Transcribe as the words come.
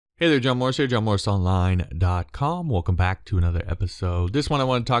Hey there, John Morris here, johnmorrisonline.com. Welcome back to another episode. This one I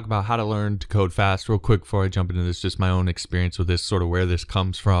want to talk about how to learn to code fast. Real quick before I jump into this, just my own experience with this, sort of where this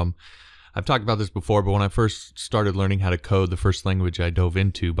comes from. I've talked about this before, but when I first started learning how to code, the first language I dove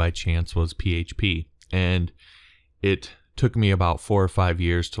into by chance was PHP. And it took me about 4 or 5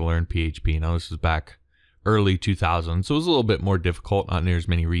 years to learn PHP. Now, this was back early 2000s, so it was a little bit more difficult, not near as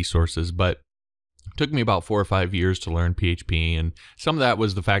many resources, but it took me about 4 or 5 years to learn PHP, and some of that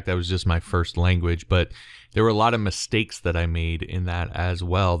was the fact that it was just my first language, but there were a lot of mistakes that I made in that as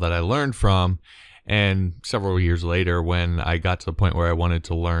well that I learned from, and several years later when I got to the point where I wanted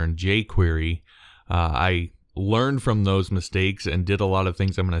to learn jQuery, I learned from those mistakes and did a lot of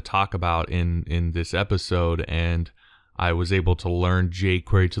things I'm going to talk about in this episode, and I was able to learn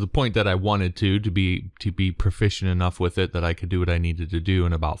jQuery to the point that I wanted to be proficient enough with it that I could do what I needed to do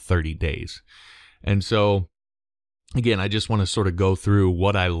in about 30 days. And so, again, I just want to sort of go through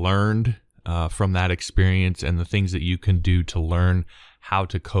what I learned from that experience and the things that you can do to learn how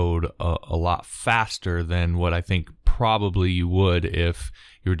to code a lot faster than what I think probably you would if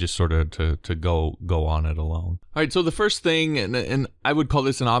you were just sort of to go on it alone. All right, so the first thing, and I would call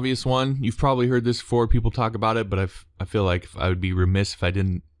this an obvious one. You've probably heard this before. People talk about it, but I feel like I would be remiss if I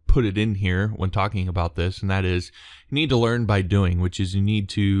didn't put it in here when talking about this, and that is you need to learn by doing, which is you need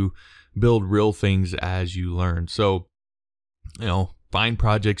to build real things as you learn. So, find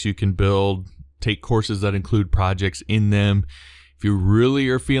projects you can build, take courses that include projects in them. If you really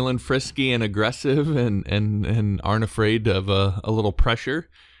are feeling frisky and aggressive and aren't afraid of a little pressure,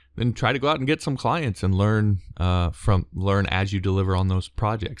 then try to go out and get some clients and learn as you deliver on those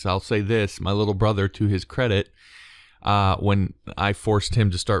projects. I'll say this, my little brother, to his credit, when I forced him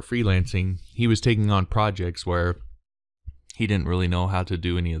to start freelancing, he was taking on projects where he didn't really know how to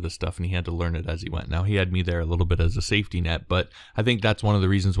do any of the stuff, and he had to learn it as he went. Now, he had me there a little bit as a safety net, but I think that's one of the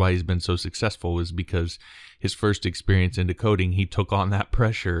reasons why he's been so successful is because his first experience into coding, he took on that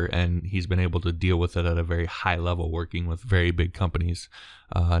pressure, and he's been able to deal with it at a very high level, working with very big companies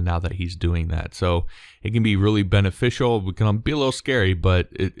now that he's doing that. So it can be really beneficial. It can be a little scary, but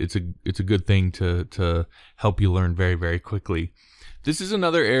it's a good thing to help you learn very, very quickly. This is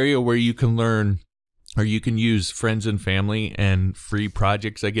another area where you can learn, or you can use friends and family and free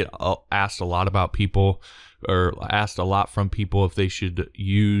projects. I get asked a lot from people if they should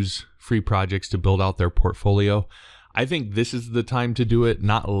use free projects to build out their portfolio. I think this is the time to do it,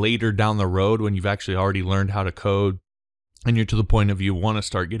 not later down the road when you've actually already learned how to code and you're to the point of you want to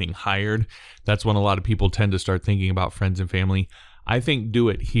start getting hired. That's when a lot of people tend to start thinking about friends and family. I think do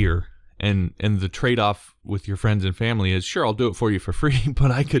it here. And the trade-off with your friends and family is, sure, I'll do it for you for free,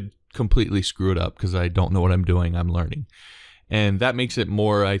 but I could completely screw it up because I don't know what I'm doing. I'm learning. And that makes it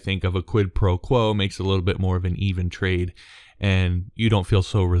more, I think, of a quid pro quo, makes it a little bit more of an even trade, and you don't feel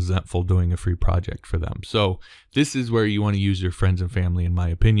so resentful doing a free project for them. So this is where you want to use your friends and family, in my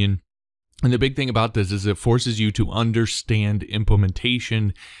opinion. And the big thing about this is it forces you to understand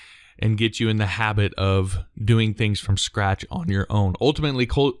implementation and get you in the habit of doing things from scratch on your own. Ultimately,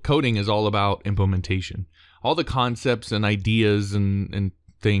 coding is all about implementation. All the concepts and ideas and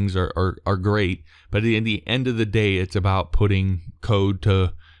things are great, but at the end of the day, it's about putting code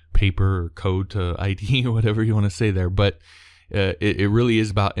to paper or code to ID, whatever you want to say there. But it really is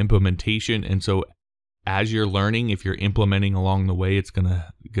about implementation. And so as you're learning, if you're implementing along the way, it's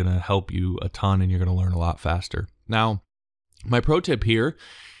gonna help you a ton, and you're gonna learn a lot faster. Now, my pro tip here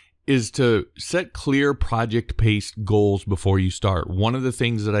is to set clear project-based goals before you start. One of the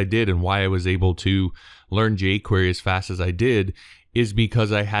things that I did and why I was able to learn jQuery as fast as I did is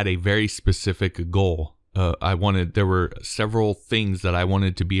because I had a very specific goal. There were several things that I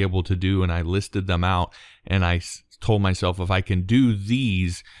wanted to be able to do, and I listed them out, and I told myself, if I can do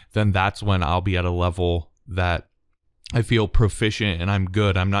these, then that's when I'll be at a level that I feel proficient and I'm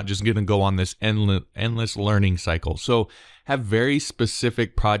good. I'm not just going to go on this endless learning cycle. So have very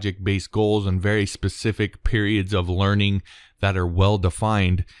specific project-based goals and very specific periods of learning that are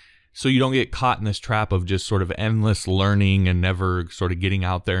well-defined, so you don't get caught in this trap of just sort of endless learning and never sort of getting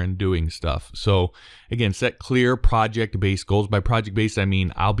out there and doing stuff. So again, set clear project-based goals. By project-based, I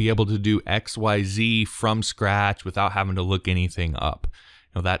mean I'll be able to do X, Y, Z from scratch without having to look anything up.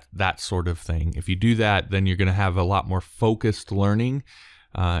 That sort of thing. If you do that, then you're going to have a lot more focused learning,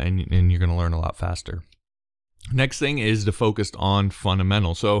 and you're going to learn a lot faster. Next thing is to focus on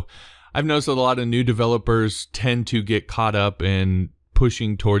fundamentals. So I've noticed that a lot of new developers tend to get caught up in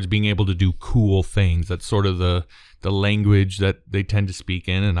pushing towards being able to do cool things. That's sort of the language that they tend to speak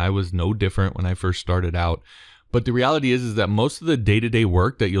in, and I was no different when I first started out. But the reality is that most of the day-to-day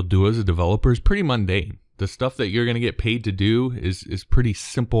work that you'll do as a developer is pretty mundane. The stuff that you're going to get paid to do is pretty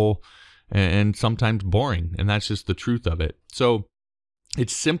simple and sometimes boring, and that's just the truth of it. So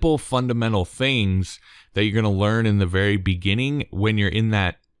it's simple, fundamental things that you're going to learn in the very beginning when you're in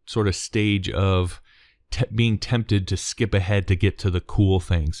that sort of stage of being tempted to skip ahead to get to the cool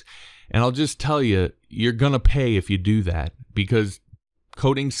things. And I'll just tell you, you're going to pay if you do that, because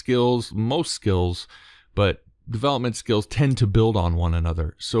coding skills, most skills, but development skills tend to build on one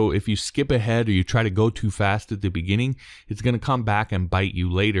another. So if you skip ahead or you try to go too fast at the beginning, it's going to come back and bite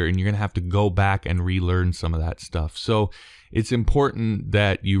you later, and you're going to have to go back and relearn some of that stuff. So it's important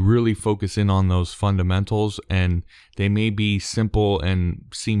that you really focus in on those fundamentals, and they may be simple and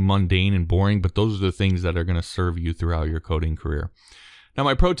seem mundane and boring, but those are the things that are going to serve you throughout your coding career. Now,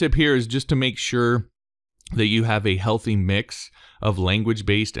 my pro tip here is just to make sure that you have a healthy mix of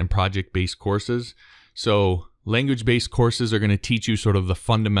language-based and project-based courses. So language-based courses are going to teach you sort of the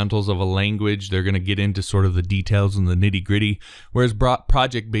fundamentals of a language. They're going to get into sort of the details and the nitty-gritty, whereas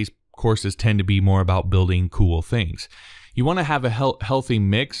project-based courses tend to be more about building cool things. You want to have a healthy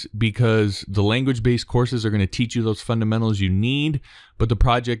mix, because the language-based courses are going to teach you those fundamentals you need, but the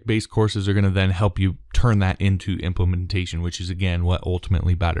project-based courses are going to then help you turn that into implementation, which is, again, what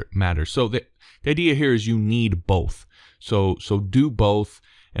ultimately matters. So the idea here is you need both. So do both,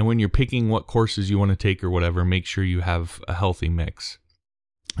 and when you're picking what courses you want to take or whatever, make sure you have a healthy mix.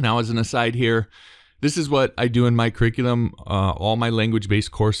 Now, as an aside here, this is what I do in my curriculum. All my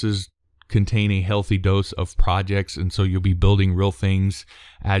language-based courses contain a healthy dose of projects, and so you'll be building real things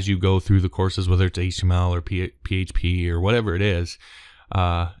as you go through the courses, whether it's HTML or PHP or whatever it is.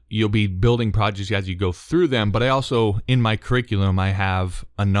 You'll be building projects as you go through them, but I also, in my curriculum, I have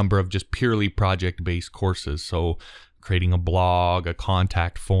a number of just purely project-based courses. So creating a blog, a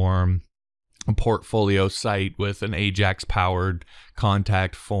contact form, a portfolio site with an Ajax-powered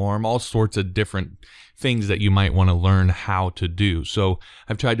contact form, all sorts of different things that you might want to learn how to do. So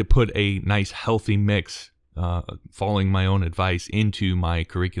I've tried to put a nice healthy mix, following my own advice, into my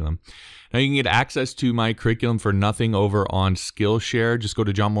curriculum. Now you can get access to my curriculum for nothing over on Skillshare. Just go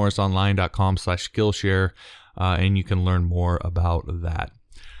to johnmorrisonline.com/Skillshare, and you can learn more about that.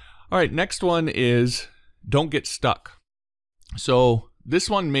 All right, next one is don't get stuck. So this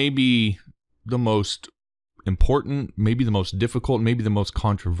one may be the most important, maybe the most difficult, maybe the most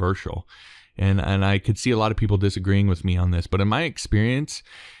controversial. And I could see a lot of people disagreeing with me on this, but in my experience,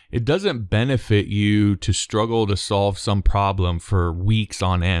 it doesn't benefit you to struggle to solve some problem for weeks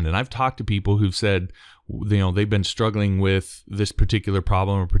on end. And I've talked to people who've said, they've been struggling with this particular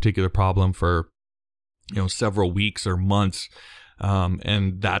problem for, several weeks or months.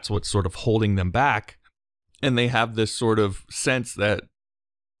 And that's what's sort of holding them back. And they have this sort of sense that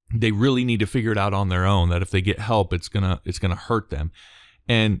they really need to figure it out on their own, that if they get help, it's gonna hurt them.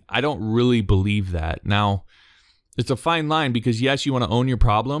 And I don't really believe that. Now, it's a fine line, because yes, you want to own your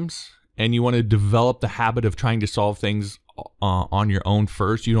problems and you want to develop the habit of trying to solve things on your own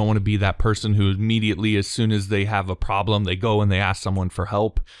first. You don't want to be that person who immediately, as soon as they have a problem, they go and they ask someone for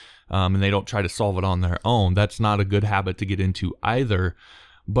help, and they don't try to solve it on their own. That's not a good habit to get into either.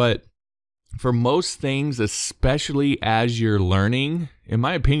 But for most things, especially as you're learning, in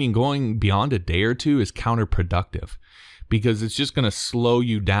my opinion, going beyond a day or two is counterproductive, because it's just going to slow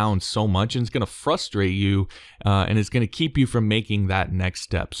you down so much, and it's going to frustrate you, and it's going to keep you from making that next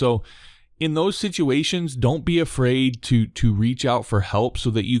step. So in those situations, don't be afraid to reach out for help so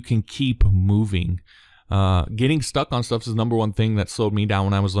that you can keep moving. Getting stuck on stuff is the number one thing that slowed me down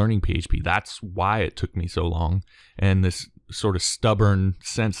when I was learning PHP. That's why it took me so long, and this sort of stubborn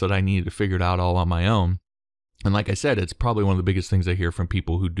sense that I needed to figure it out all on my own. And like I said, it's probably one of the biggest things I hear from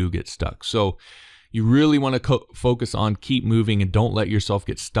people who do get stuck. So you really want to focus on keep moving, and don't let yourself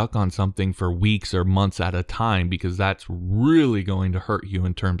get stuck on something for weeks or months at a time, because that's really going to hurt you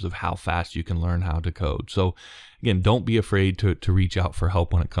in terms of how fast you can learn how to code. So again, don't be afraid to reach out for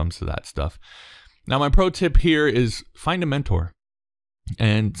help when it comes to that stuff. Now, my pro tip here is find a mentor,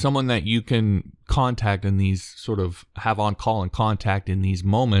 and someone that you can contact in these sort of have on call and contact in these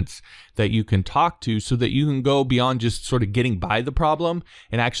moments that you can talk to, so that you can go beyond just sort of getting by the problem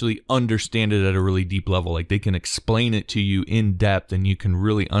and actually understand it at a really deep level. Like, they can explain it to you in depth, and you can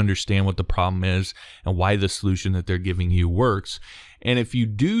really understand what the problem is and why the solution that they're giving you works. And if you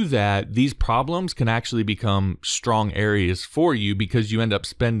do that, these problems can actually become strong areas for you, because you end up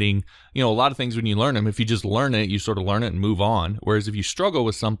spending, a lot of things when you learn them. If you just learn it, you sort of learn it and move on. Whereas if you struggle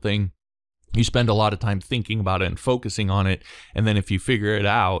with something, you spend a lot of time thinking about it and focusing on it. And then if you figure it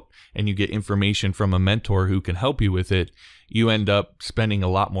out and you get information from a mentor who can help you with it, you end up spending a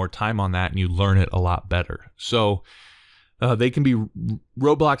lot more time on that, and you learn it a lot better. So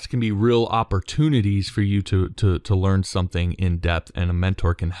roadblocks can be real opportunities for you to learn something in depth, and a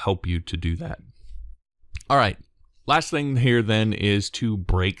mentor can help you to do that. All right. Last thing here then is to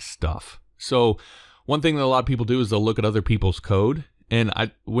break stuff. So one thing that a lot of people do is they'll look at other people's code. And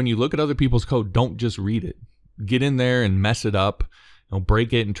when you look at other people's code, don't just read it. Get in there and mess it up,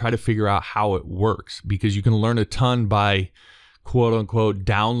 break it and try to figure out how it works, because you can learn a ton by quote unquote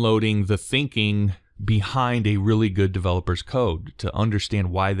downloading the thinking behind a really good developer's code to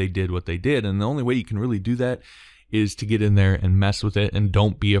understand why they did what they did. And the only way you can really do that is to get in there and mess with it, and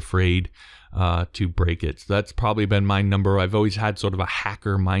don't be afraid to break it. So that's probably been my number. I've always had sort of a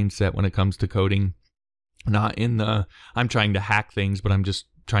hacker mindset when it comes to coding. Not in the, I'm trying to hack things, but I'm just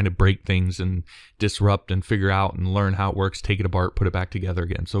trying to break things and disrupt and figure out and learn how it works, take it apart, put it back together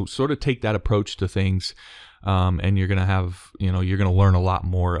again. So sort of take that approach to things. And you're going to have, you're going to learn a lot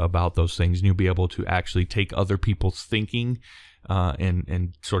more about those things, and you'll be able to actually take other people's thinking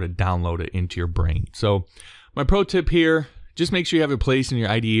and sort of download it into your brain. So my pro tip here, just make sure you have a place in your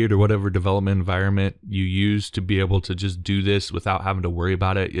IDE or whatever development environment you use to be able to just do this without having to worry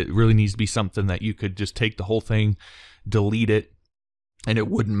about it. It really needs to be something that you could just take the whole thing, delete it, and it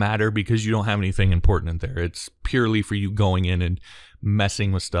wouldn't matter because you don't have anything important in there. It's purely for you going in and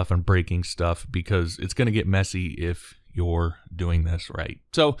messing with stuff and breaking stuff, because it's going to get messy if you're doing this right.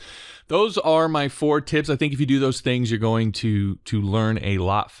 So those are my 4 tips. I think if you do those things, you're going to learn a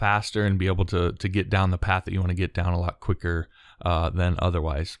lot faster and be able to get down the path that you want to get down a lot quicker than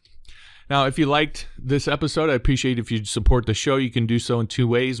otherwise. Now, if you liked this episode, I appreciate if you'd support the show. You can do so in 2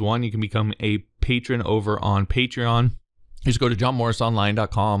 ways. One, you can become a patron over on Patreon. Just go to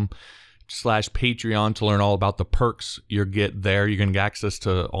johnmorrisonline.com/Patreon to learn all about the perks you get there. You're going to get access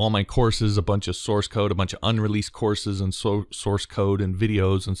to all my courses, a bunch of source code, a bunch of unreleased courses and source code and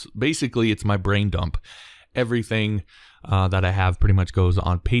videos. And basically, it's my brain dump. Everything that I have pretty much goes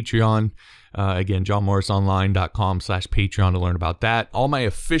on Patreon. Again, johnmorrisonline.com/Patreon to learn about that. All my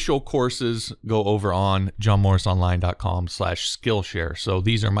official courses go over on johnmorrisonline.com/Skillshare. So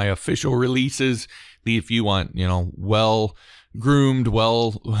these are my official releases. If you want, well-groomed,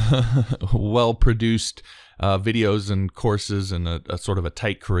 well-produced videos and courses and a sort of a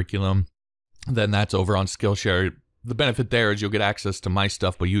tight curriculum, then that's over on Skillshare. The benefit there is you'll get access to my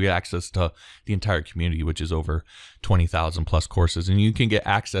stuff, but you get access to the entire community, which is over 20,000 plus courses. And you can get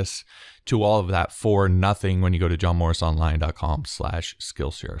access to all of that for nothing when you go to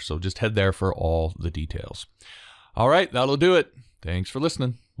johnmorrisonline.com/Skillshare. So just head there for all the details. All right, that'll do it. Thanks for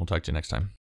listening. We'll talk to you next time.